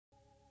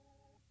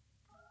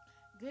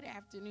Good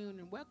afternoon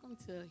and welcome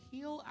to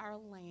Heal Our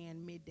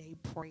Land Midday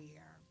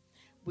Prayer.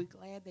 We're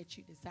glad that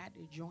you decided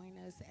to join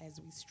us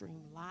as we stream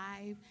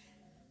live.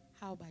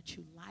 How about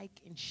you like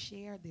and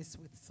share this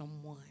with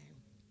someone?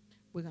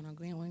 We're going to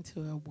go into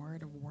a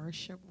word of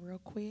worship real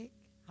quick.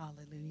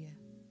 Hallelujah.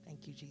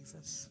 Thank you,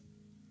 Jesus.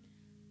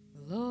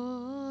 Lord,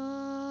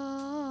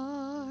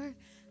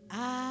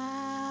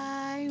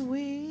 I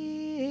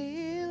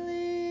will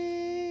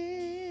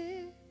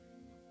live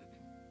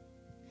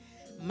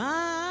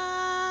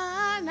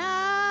mine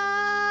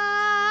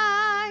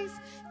eyes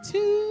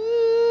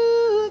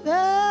to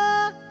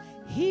the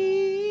hill,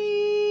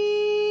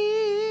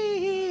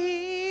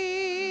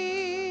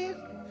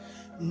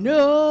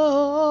 knowing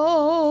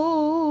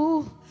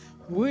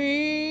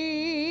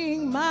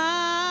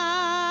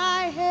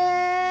my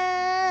help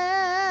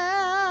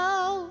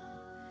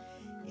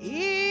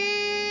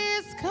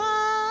is coming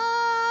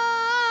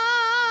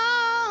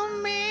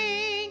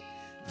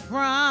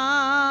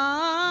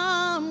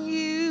from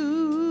you.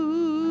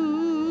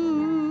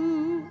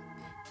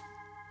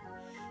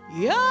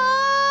 Your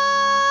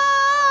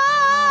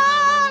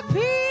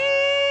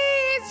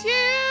peace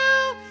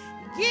you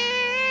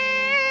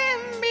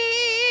give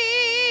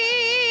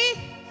me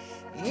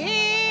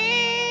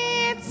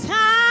in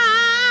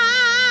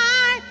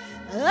time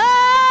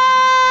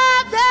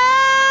of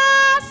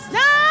the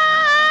storm.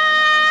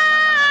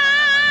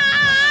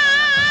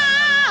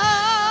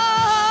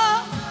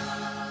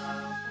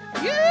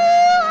 You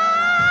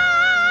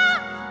are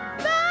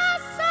the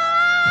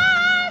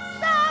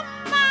source of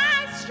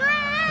my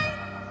strength.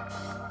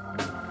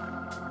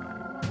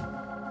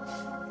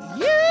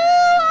 You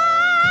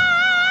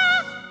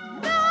are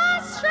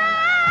the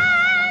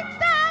strength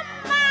of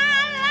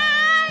my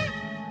life,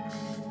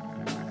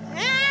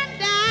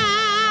 and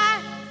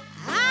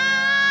I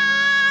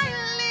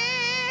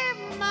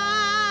lift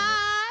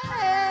my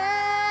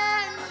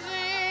hands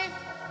in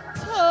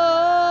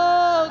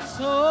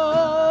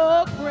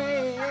total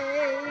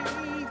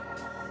praise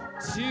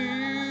to you.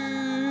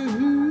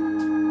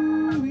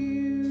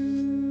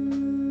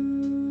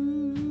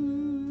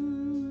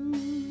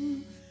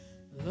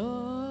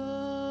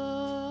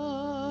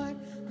 Lord,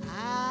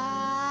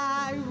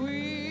 I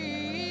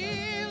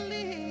will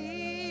lift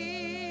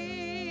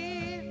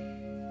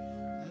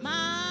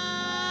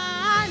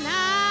mine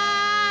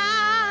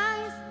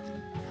eyes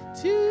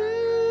to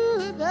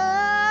the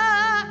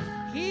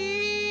hill,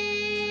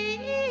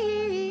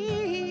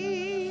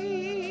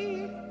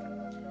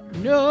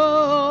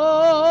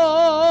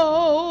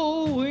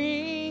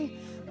 knowing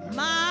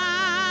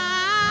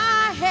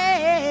my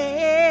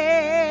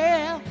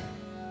help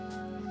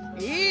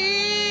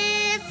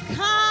is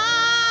coming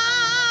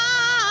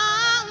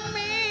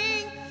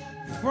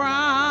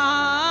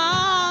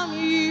from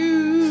you.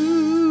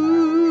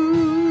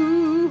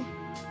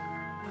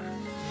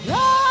 Your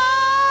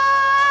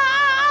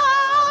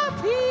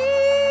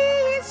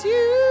peace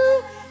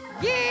you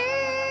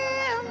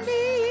give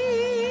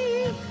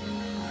me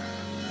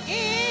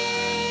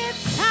in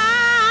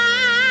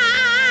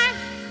time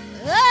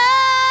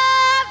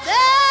of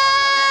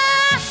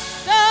the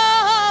storm.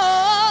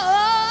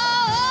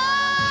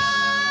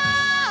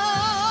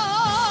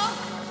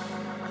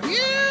 You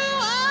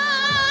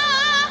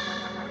are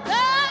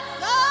the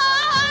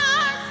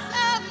source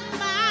of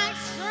my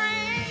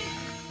strength.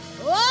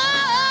 Oh,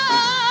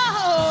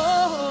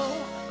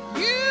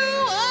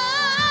 you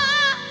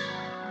are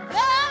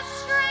the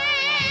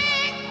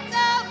strength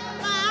of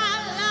my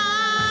life.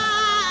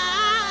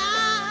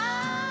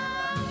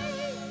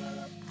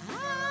 I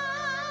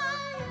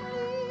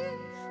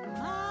lift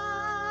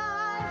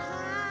my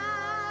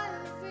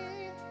hands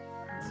in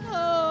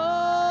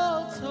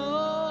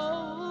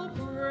total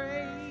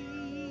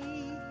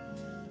praise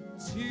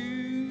to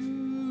you.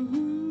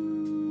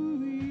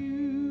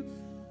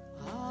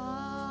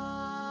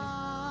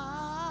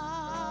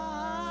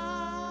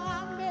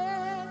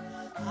 Amen.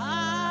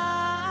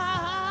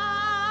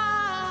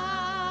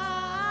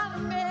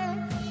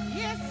 Amen.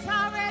 It's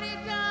already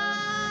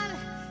done.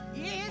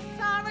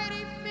 It's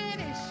already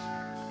finished.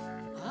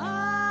 Amen.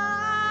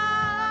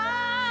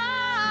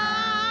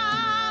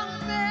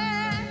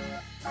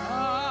 Amen.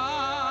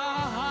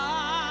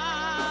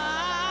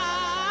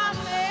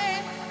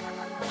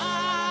 Amen.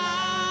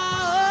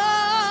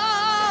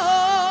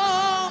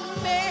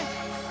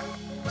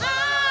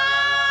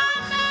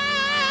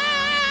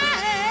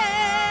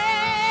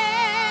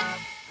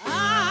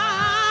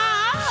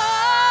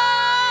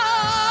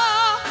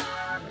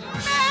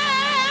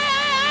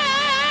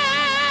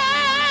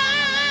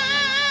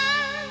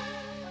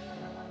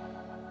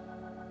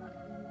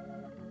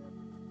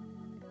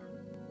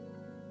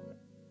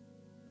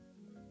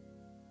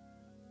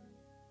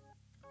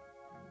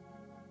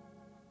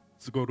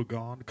 Let's go to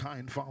God.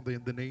 Kind Father,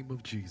 in the name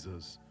of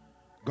Jesus.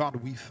 God,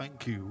 we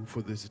thank you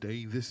for this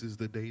day. This is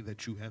the day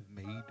that you have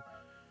made.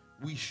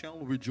 We shall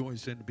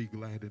rejoice and be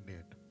glad in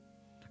it.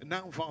 And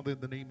now, Father, in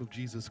the name of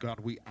Jesus, God,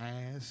 we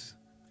ask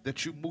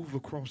that you move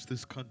across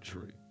this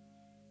country.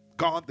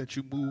 God, that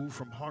you move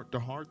from heart to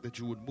heart, that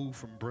you would move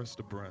from breast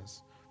to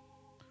breast.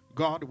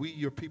 God, we,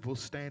 your people,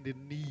 stand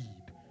in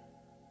need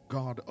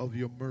God, of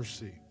your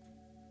mercy.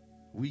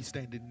 We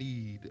stand in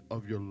need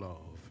of your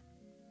love.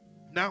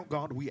 Now,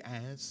 God, we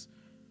ask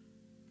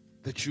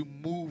that you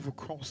move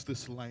across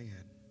this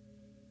land.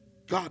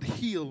 God,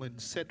 heal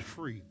and set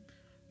free.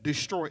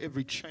 Destroy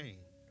every chain.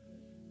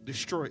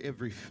 Destroy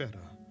every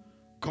fetter.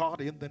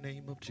 God, in the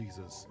name of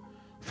Jesus.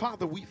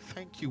 Father, we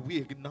thank you. We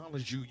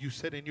acknowledge you. You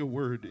said in your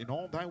word, in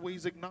all thy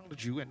ways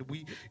acknowledge you, and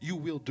you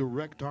will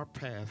direct our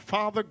path.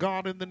 Father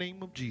God, in the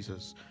name of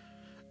Jesus,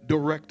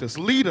 direct us,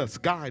 lead us,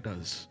 guide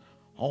us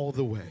all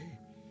the way.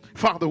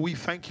 Father, we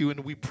thank you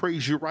and we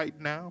praise you right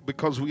now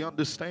because we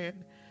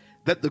understand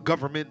that the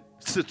government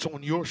sits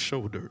on your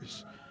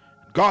shoulders.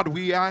 God,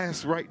 we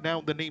ask right now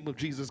in the name of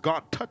Jesus,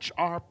 God, touch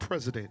our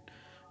president.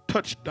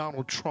 Touch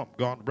Donald Trump,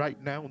 God,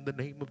 right now in the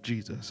name of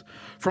Jesus.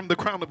 From the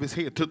crown of his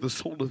head to the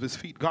sole of his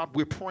feet, God,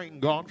 we're praying,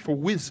 God, for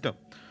wisdom.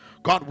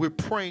 God, we're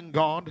praying,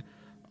 God,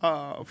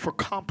 for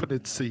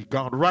competency,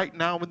 God, right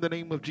now in the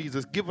name of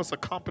Jesus. Give us a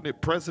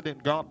competent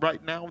president, God,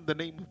 right now in the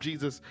name of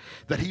Jesus,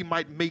 that he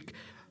might make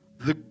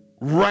the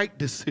right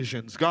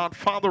decisions. God,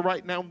 Father,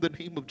 right now in the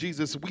name of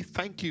Jesus, we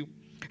thank you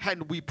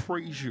and we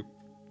praise you.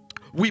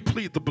 We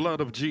plead the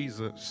blood of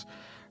Jesus.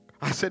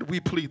 I said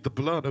we plead the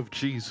blood of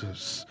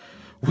Jesus.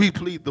 We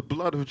plead the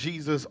blood of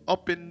Jesus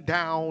up and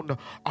down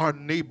our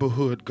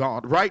neighborhood,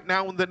 God. Right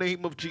now in the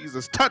name of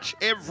Jesus, touch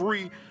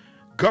every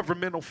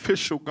government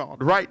official,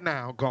 God, right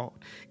now, God,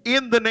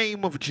 in the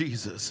name of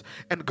Jesus.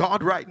 And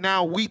God, right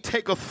now, we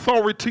take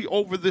authority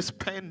over this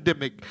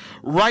pandemic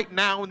right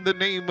now in the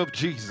name of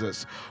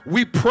Jesus.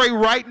 We pray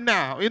right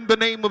now in the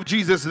name of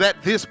Jesus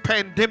that this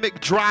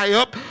pandemic dry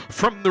up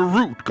from the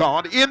root,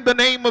 God, in the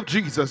name of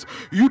Jesus.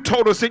 You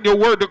told us in your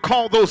word to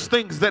call those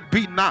things that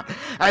be not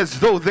as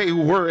though they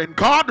were. And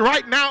God,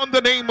 right now in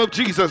the name of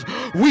Jesus,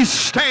 we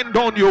stand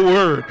on your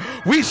word.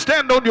 We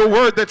stand on your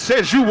word that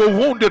says you were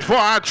wounded for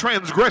our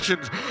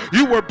transgressions.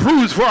 You were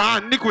bruised for our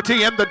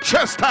iniquity, and the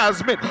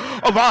chastisement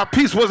of our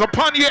peace was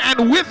upon you,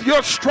 and with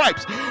your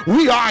stripes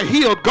we are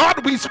healed.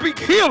 God, we speak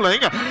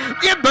healing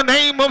in the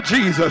name of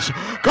Jesus.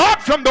 God,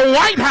 from the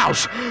White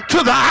House to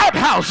the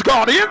outhouse,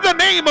 God, in the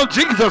name of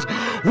Jesus,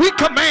 we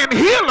command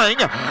healing,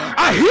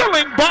 a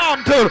healing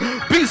bomb to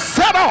be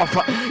set off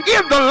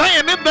in the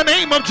land in the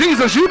name of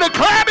Jesus. You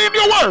declared in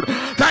your word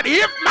that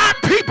if my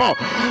people,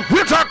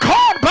 which are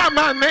called by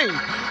my name,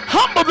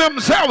 humble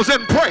themselves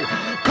and pray.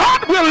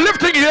 God, we're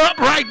lifting you up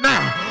right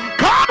now.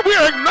 God,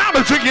 we're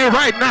acknowledging you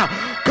right now.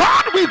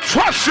 God, we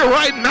trust you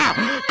right now.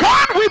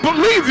 God, we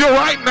believe you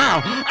right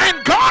now.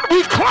 And God,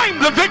 we claim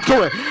the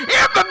victory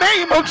in the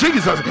name of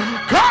Jesus.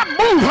 God,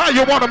 move how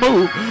you want to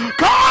move.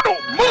 God,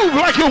 move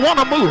like you want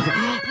to move.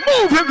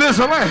 Move in this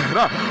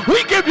land.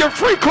 We give you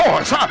free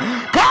course.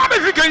 God,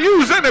 if you can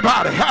use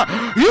anybody,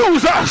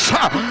 use us.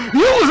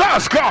 Use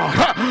us, God.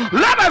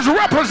 Let us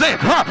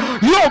represent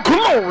your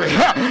glory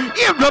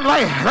in the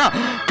land.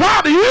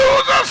 God,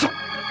 use us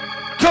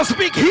to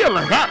speak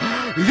healing.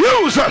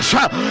 Use us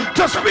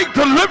to speak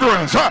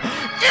deliverance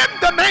in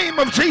the name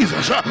of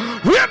Jesus.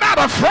 We're not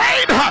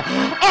afraid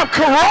of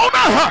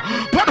corona,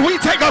 but we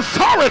take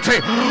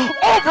authority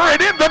over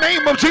it in the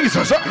name of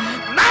Jesus.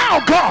 Now,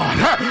 God,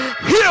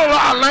 heal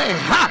our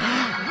land.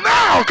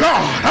 Now,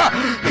 God,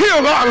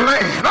 heal our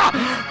land.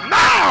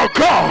 Now,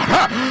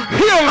 God,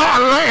 heal our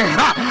land.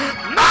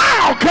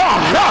 Now,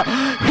 God,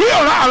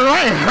 heal our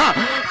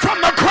land. From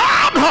the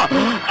crown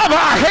of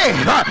our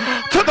head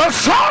to the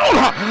sole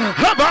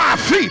of our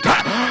feet.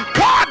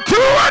 God, do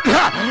it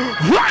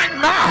right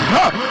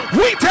now.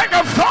 We take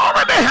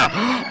authority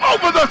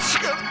over the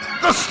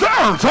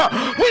storms.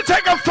 We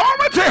take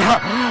authority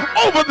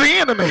over the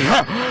enemy.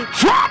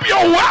 Drop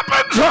your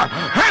weapons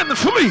and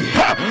flee.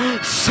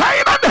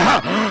 Satan,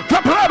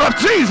 the blood of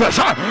Jesus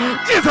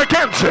is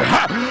against you.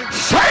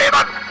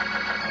 Satan,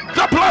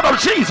 the blood of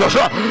Jesus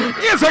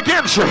is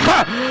against you.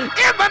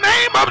 In the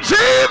name of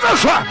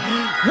Jesus,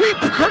 we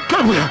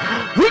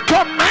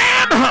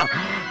command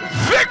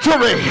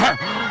victory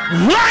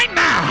right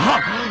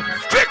now.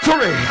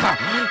 Victory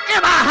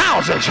in our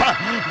houses.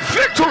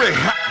 Victory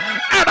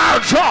at our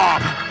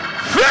job.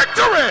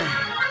 Victory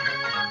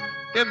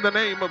in the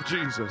name of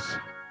Jesus.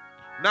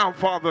 Now,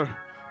 Father,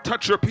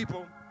 touch your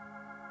people.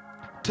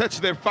 Touch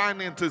their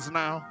finances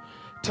now.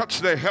 Touch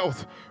their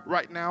health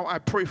right now. I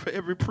pray for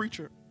every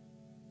preacher.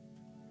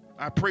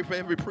 I pray for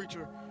every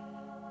preacher.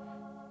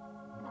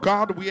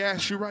 God, we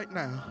ask you right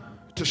now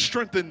to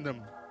strengthen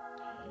them.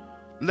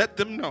 Let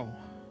them know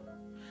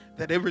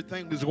that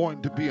everything is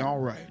going to be all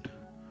right.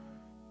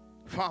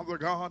 Father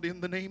God, in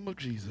the name of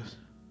Jesus,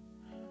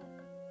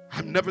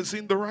 I've never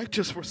seen the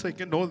righteous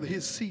forsaken nor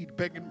his seed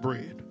begging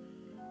bread.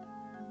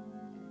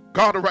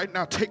 God, right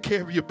now, take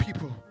care of your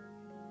people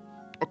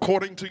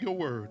according to your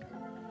word.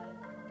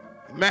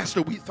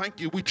 Master, we thank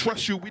you. We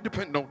trust you. We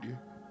depend on you.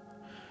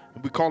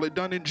 And we call it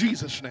done in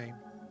Jesus' name.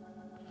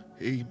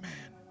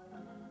 Amen.